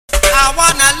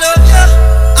wanna love you,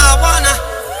 I wanna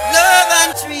love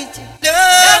and treat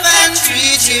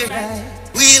you right.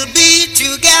 We'll be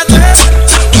together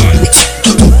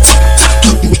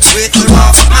with the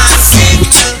rock my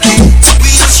single bed.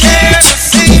 We'll share the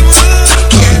same room,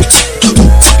 yeah.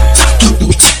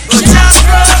 But I'll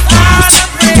provide a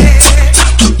bread.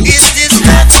 Is this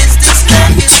love, is this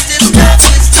love, is this love,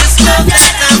 is this love that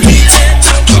I'm feeling?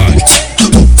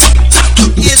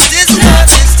 Is this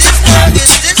love, is this love,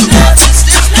 is this love, is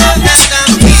this love that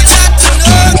I'm feeling?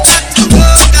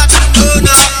 Got to know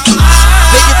now.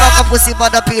 Vem devagar por cima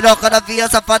da piroca, na via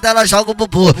safada ela joga o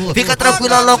bubu. Fica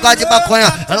tranquila, louca de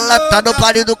maconha, ela tá no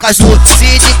baile do Caju.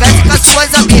 Se diverte com as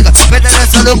suas amigas, pede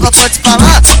nessa louca, vou te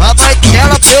falar. A mãe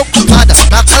dela preocupada,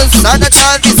 tá cansada de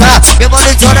avisar. Meu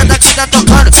mano Jonatha que tá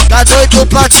tocando, tá doido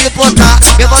pra te botar.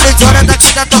 Meu mano Jonatha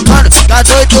que tá tocando, tá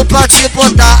doido pra te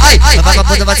botar. Ai, o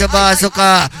vagabundo vai te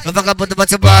machucar, o vagabundo vai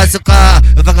te machucar.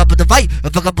 O vagabundo vai, o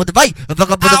vagabundo vai, o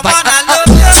vagabundo vai.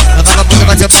 O vagabundo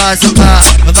vai te machucar,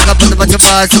 o vagabundo vai te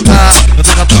machucar. O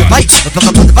vagabundo vai, o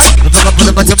vagabundo vai, o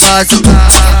vagabundo vai te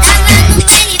machucar. Tava no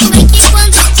baile funk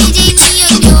quando o DJ me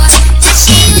olhou. Tá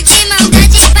cheio de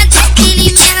maldade pra trás que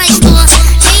ele me arrastou.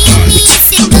 Veio me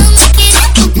incitando,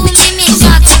 querendo comer minha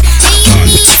jota. Veio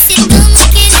me incitando,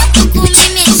 querendo comer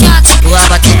minha jota. Tua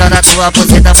batida na tua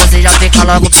buceta, você já fica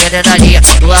logo perdendo a linha.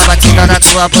 Tua batida na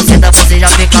tua buceta, você já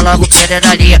fica logo perdendo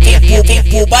a linha.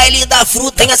 O baile da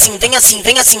fruta tem assim, tem assim,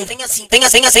 tem assim, tem assim, tem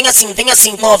assim, tem assim, tem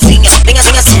assim, novinha. Tem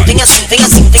assim, tem assim, tem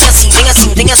assim, tem assim, tem assim,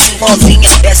 tem assim, novinha.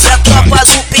 Essa é a tropa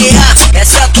do PA,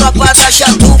 essa é a tropa da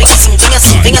Caju. Tem assim, tem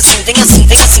assim, tem assim, tem assim,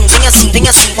 tem assim, tem assim, tem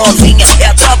assim, novinha. É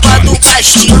a tropa do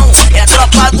Bastião, é a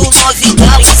tropa do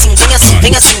Novidade. Tem assim, tem assim,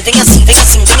 tem assim, tem assim, tem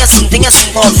assim, tem assim, tem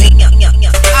assim, novinha.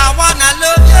 I wanna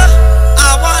love you,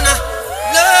 I wanna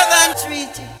love and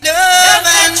treat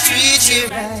you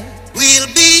right. We'll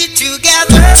be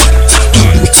together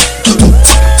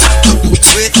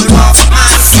with the rock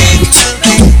my single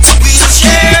bed. We'll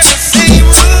share the same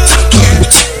room, yeah.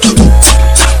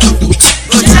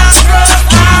 But I'll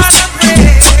provide a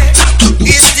bread.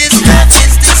 Is this love,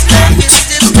 is this love, is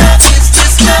this love, is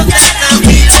this love that I'm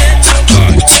feeling?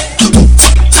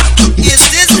 Is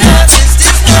this love, is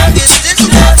this love, is this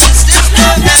love, is this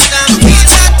love that I'm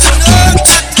feeling?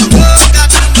 Got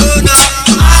to know now.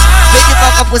 Vem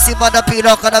devagar por cima da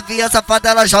piroca, na via safada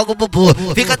ela joga o bubu.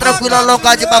 Fica tranquila,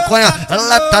 louca de maconha,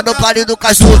 ela tá no baile do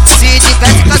Caju. Se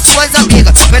diverte com as suas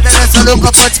amigas, pede nessa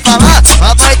louca, vou te falar.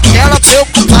 A mãe dela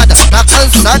preocupada, tá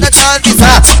cansada de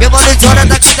avisar. Meu mano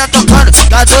Jonatha que tá tocando,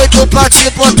 tá doido pra te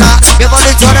botar. Meu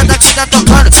mano Jonatha que tá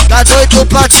tocando, tá doido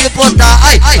pra te botar.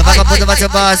 Ai, o vagabundo vai te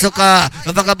machucar,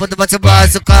 o vagabundo vai te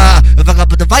machucar. O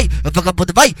vagabundo vai, o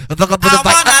vagabundo vai, o vagabundo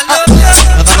vai.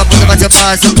 O vagabundo vai te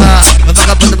machucar, o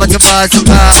vagabundo vai te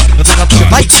machucar. O vagabundo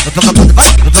vai, o vagabundo vai,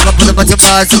 o vagabundo vai te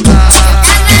machucar.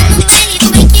 Tava no baile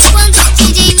funk quando o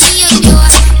DJ me olhou.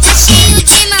 Tá cheio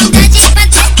de maldade pra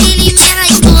trás que ele me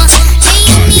arrastou.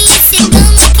 Veio me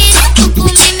incitando, querendo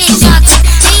comer minha jota.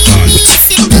 Veio me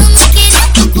incitando,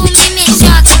 querendo comer minha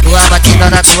jota. Tua batida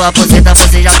na tua buceta,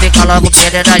 você já fica logo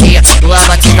perdendo a linha. Tua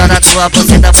batida na tua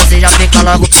buceta, você já fica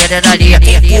logo perdendo a linha.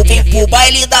 O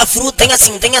baile da fruta tem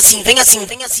assim, tem assim, tem assim,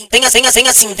 tem assim, tem assim, tem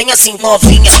assim, tem assim,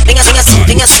 novinha. Tem assim,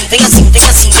 tem assim, tem assim, tem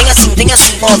assim, tem assim, tem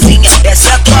assim, novinha. Essa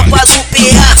é a tropa do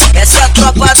PA, essa é a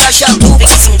tropa da Caju. Tem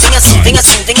assim, tem assim, tem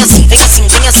assim, tem assim, tem assim,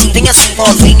 tem assim, tem assim,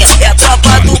 novinha. É a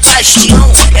tropa do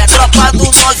Bastião, é a tropa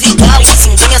do Novidade. Tem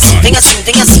assim, tem assim, tem assim,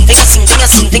 tem assim, tem assim, tem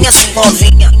assim, tem assim,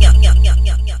 novinha.